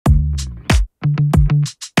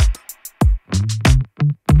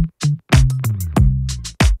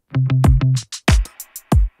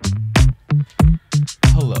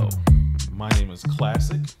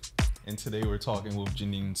and today we're talking with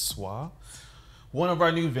Jeaninesuah, one of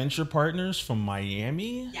our new venture partners from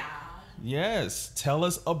Miami. Yeah. Yes, tell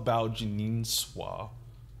us about Jeaninesuah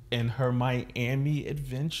and her Miami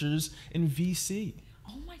adventures in VC.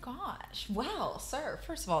 Oh my gosh. Well, sir,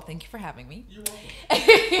 first of all, thank you for having me. You're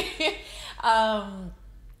welcome.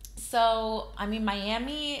 So, I mean,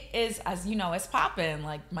 Miami is, as you know, it's popping.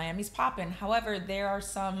 Like, Miami's popping. However, there are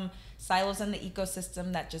some silos in the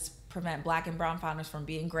ecosystem that just prevent Black and brown founders from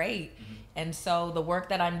being great. Mm-hmm. And so the work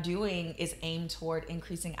that I'm doing is aimed toward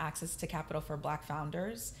increasing access to capital for Black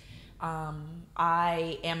founders.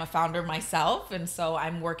 I am a founder myself, and so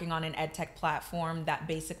I'm working on an edtech platform that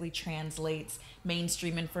basically translates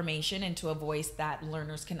mainstream information into a voice that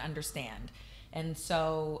learners can understand. And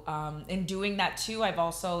so in doing that too, I've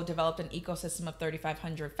also developed an ecosystem of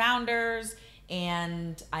 3,500 founders,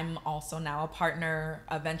 and I'm also now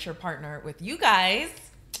a venture partner with you guys,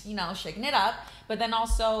 you know, shaking it up. But then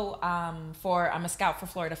also I'm a scout for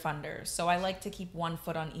Florida funders. So I like to keep one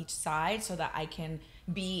foot on each side so that I can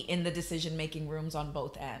be in the decision-making rooms on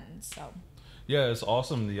both ends. So yeah, it's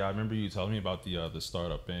awesome. I remember you telling me about the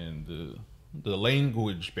startup and the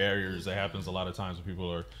language barriers that happens a lot of times when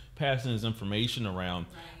people are passing this information around.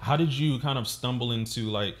 Right. How did you kind of stumble into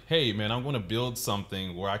like, hey man, I'm going to build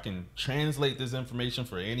something where I can translate this information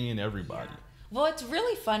for any and everybody? Yeah. Well, it's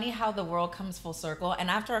really funny how the world comes full circle. And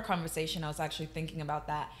after our conversation, I was actually thinking about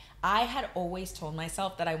that. I had always told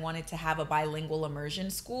myself that I wanted to have a bilingual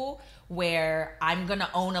immersion school where I'm going to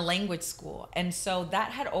own a language school. And so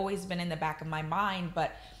that had always been in the back of my mind.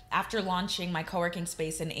 But after launching my co-working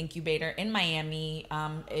space and incubator in Miami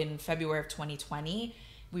in February of 2020,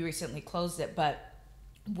 we recently closed it. But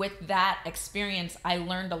with that experience, I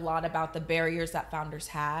learned a lot about the barriers that founders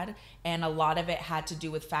had. And a lot of it had to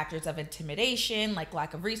do with factors of intimidation, like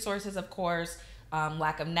lack of resources, of course,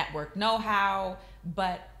 lack of network know-how.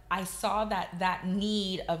 But I saw that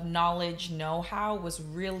need of knowledge know-how was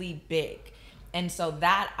really big. And so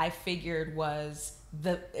that I figured it was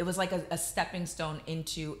like a stepping stone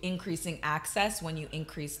into increasing access when you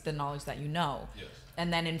increase the knowledge that you know. Yes.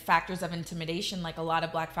 And then in factors of intimidation, like a lot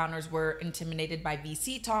of Black founders were intimidated by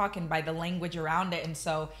VC talk and by the language around it. And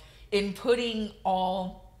so in putting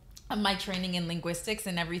all of my training in linguistics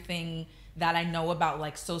and everything that I know about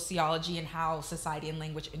like sociology and how society and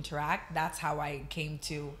language interact, that's how I came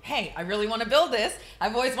to, hey, I really want to build this.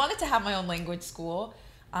 I've always wanted to have my own language school.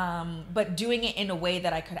 But doing it in a way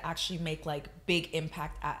that I could actually make like big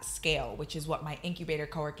impact at scale, which is what my incubator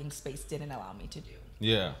co-working space didn't allow me to do.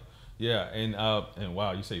 Yeah. Yeah, and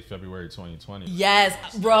wow, you say February 2020.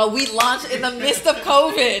 Yes, bro, we launched in the midst of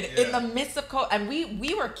COVID, in the midst of COVID, and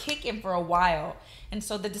we were kicking for a while. And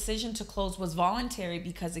so the decision to close was voluntary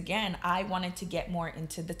because, again, I wanted to get more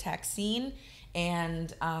into the tech scene.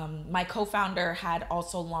 And my co-founder had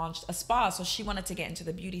also launched a spa, so she wanted to get into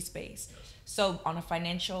the beauty space. So on a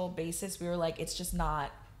financial basis, we were like, it's not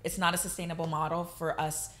a sustainable model for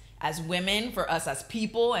us as women, for us as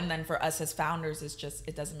people, and then for us as founders.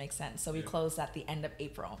 It doesn't make sense. So we closed at the end of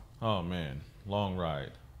April. Oh man, long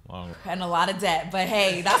ride. And a lot of debt, but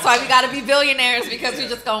hey, that's why we got to be billionaires, because we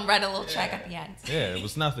just gonna write a little check at the end. Yeah, it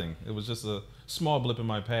was nothing. It was just a small blip in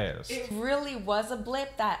my past. It really was a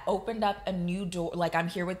blip that opened up a new door. Like, I'm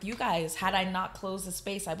here with you guys. Had I not closed the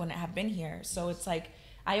space, I wouldn't have been here. So it's like,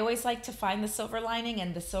 I always like to find the silver lining,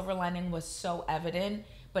 and the silver lining was so evident,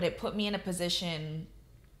 but it put me in a position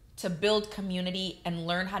to build community and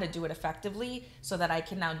learn how to do it effectively so that I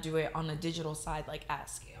can now do it on the digital side, like at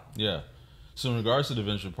scale. Yeah. So in regards to the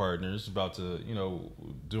venture partners, about to,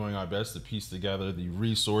 doing our best to piece together the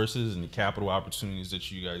resources and the capital opportunities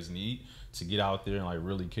that you guys need to get out there and like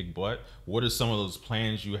really kick butt. What are some of those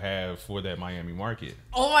plans you have for that Miami market?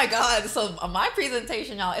 Oh my God. So my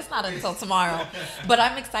presentation, y'all, it's not until tomorrow, but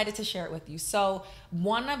I'm excited to share it with you. So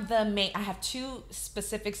one of the I have two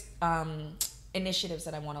specific initiatives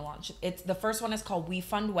that I want to launch. The first one is called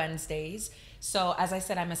Wefunder Wednesdays. So as I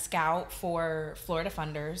said, I'm a scout for Florida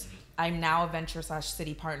funders. I'm now a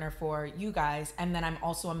venture/city partner for you guys. And then I'm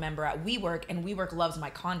also a member at WeWork, and WeWork loves my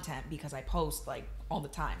content because I post like all the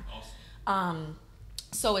time. Awesome.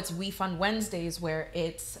 So it's Wefunder Wednesdays, where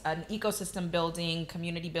it's an ecosystem building,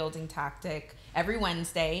 community building tactic every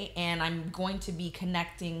Wednesday. And I'm going to be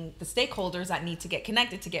connecting the stakeholders that need to get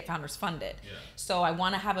connected to get founders funded. Yeah. So I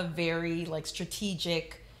want to have a very like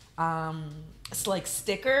strategic, like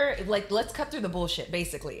sticker, like let's cut through the bullshit.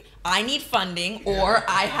 Basically, I need funding or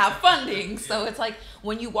I have funding. So it's like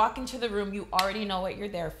when you walk into the room, you already know what you're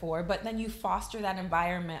there for, but then you foster that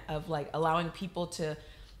environment of like allowing people to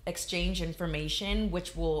exchange information,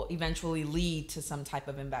 which will eventually lead to some type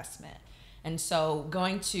of investment. And so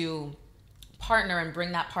going to partner and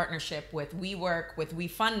bring that partnership with WeWork, with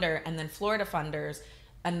Wefunder, and then Florida Funders,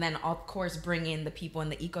 and then of course bring in the people in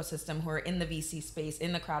the ecosystem who are in the VC space,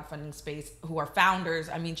 in the crowdfunding space, who are founders.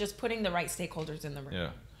 I mean, just putting the right stakeholders in the room. Yeah.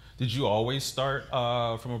 Did you always start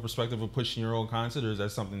from a perspective of pushing your own content, or is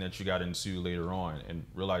that something that you got into later on and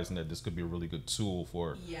realizing that this could be a really good tool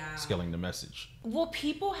for scaling the message? Well,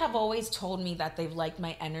 people have always told me that they've liked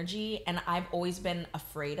my energy, and I've always been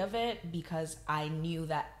afraid of it because I knew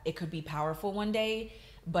that it could be powerful one day,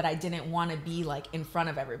 but I didn't want to be like in front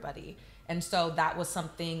of everybody. And so that was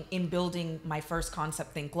something in building my first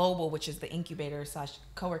concept, Think Global, which is the incubator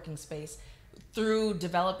 / co-working space. Through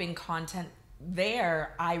developing content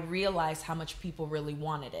there, I realized how much people really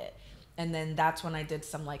wanted it. And then that's when I did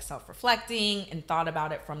some like self-reflecting and thought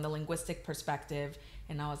about it from the linguistic perspective.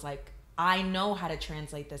 And I was like, I know how to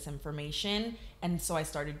translate this information. And so I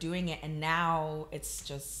started doing it. And now it's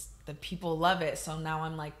just the people love it. So now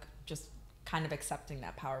I'm like just kind of accepting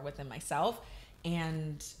that power within myself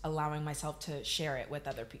and allowing myself to share it with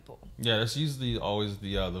other people. Yeah, that's usually always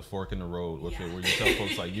the fork in the road with it, where you tell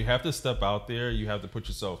folks like, you have to step out there, you have to put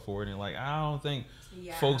yourself forward, and like, I don't think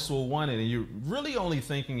folks will want it, and you're really only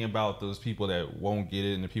thinking about those people that won't get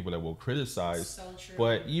it and the people that will criticize. So true.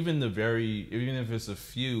 But even if it's a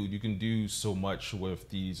few, you can do so much with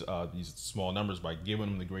these small numbers by giving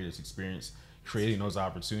them the greatest experience, creating those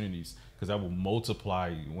opportunities, because that will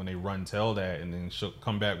multiply when they tell that, and then she'll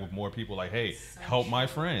come back with more people like, hey, help my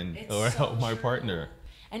friend or help my partner.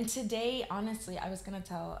 And today, honestly, I was going to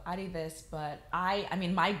tell Ari this, but I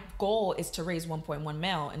mean, my goal is to raise 1.1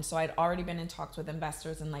 mil. And so I'd already been in talks with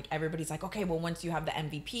investors, and like everybody's like, okay, well, once you have the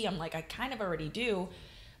MVP, I'm like, I kind of already do.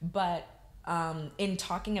 But in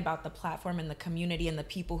talking about the platform and the community and the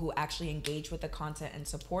people who actually engage with the content and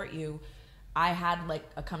support you, I had like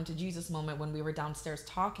a come to Jesus moment when we were downstairs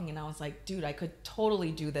talking, and I was like, dude, I could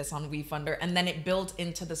totally do this on Wefunder. And then it built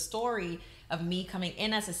into the story of me coming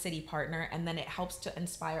in as a city partner, and then it helps to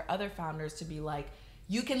inspire other founders to be like,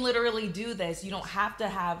 you can literally do this. You don't have to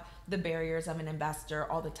have the barriers of an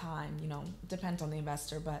investor all the time. You know, depends on the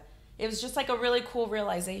investor, but it was just like a really cool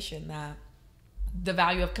realization that the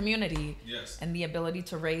value of community and the ability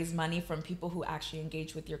to raise money from people who actually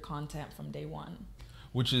engage with your content from day one.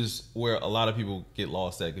 Which is where a lot of people get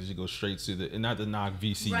lost at, because you go straight to the, and not to knock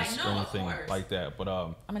VCs or anything like that, but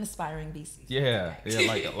I'm an aspiring VC. Yeah,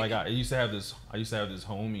 like I used to have this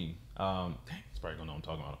homie. Dang, he's probably gonna know what I'm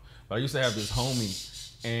talking about. But I used to have this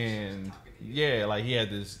homie, and like he had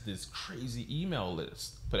this crazy email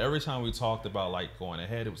list. But every time we talked about like going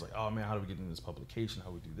ahead, it was like, oh man, how do we get in this publication? How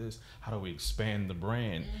do we do this? How do we expand the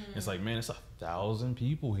brand? It's like, man, it's 1,000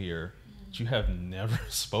 people here you have never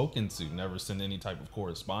spoken to, never sent any type of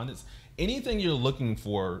correspondence. Anything you're looking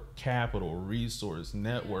for, capital, resource,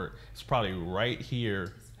 network, it's probably right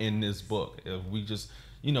here in this book. If we just,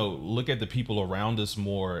 look at the people around us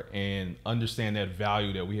more and understand that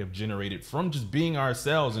value that we have generated from just being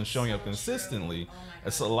ourselves and showing up consistently,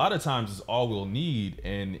 it's a lot of times is all we'll need,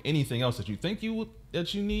 and anything else that you think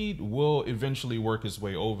that you need will eventually work its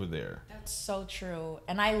way over there. That's so true.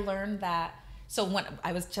 And I learned that. So when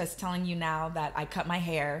I was just telling you now that I cut my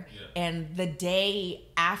hair, and the day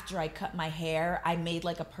after I cut my hair, I made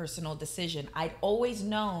like a personal decision. I'd always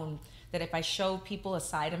known that if I show people a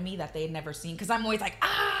side of me that they had never seen, because I'm always like,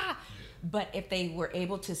 but if they were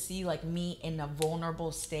able to see like me in a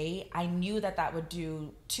vulnerable state, I knew that would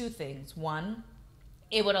do two things. One,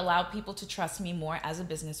 it would allow people to trust me more as a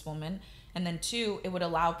businesswoman. And then two, it would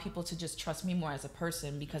allow people to just trust me more as a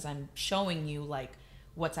person, because I'm showing you like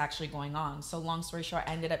what's actually going on. So long story short,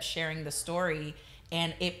 I ended up sharing the story,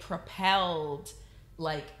 and it propelled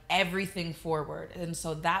like everything forward. And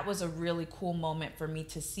so that was a really cool moment for me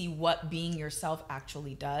to see what being yourself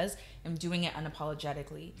actually does, and doing it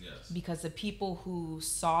unapologetically. Because the people who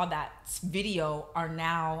saw that video are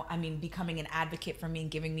now, becoming an advocate for me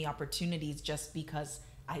and giving me opportunities just because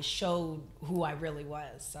I showed who I really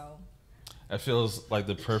was. So that feels like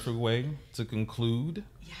the perfect way to conclude.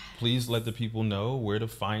 Please let the people know where to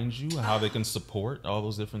find you, how they can support all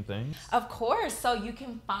those different things. Of course. So you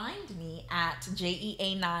can find me at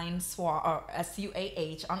Jeaninesuah, or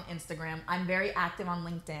Suah on Instagram. I'm very active on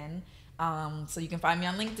LinkedIn. So you can find me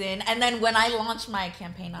on LinkedIn. And then when I launch my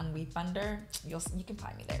campaign on Wefunder, you can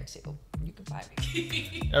find me there too. You can find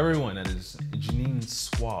me. Everyone, that is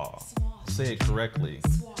Jeaninesuah. Say it correctly.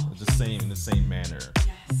 It's in the same manner.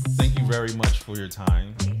 Thank you very much for your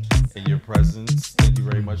time and your presence. Thank you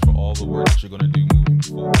very much for all the work that you're going to do moving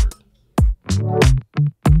forward.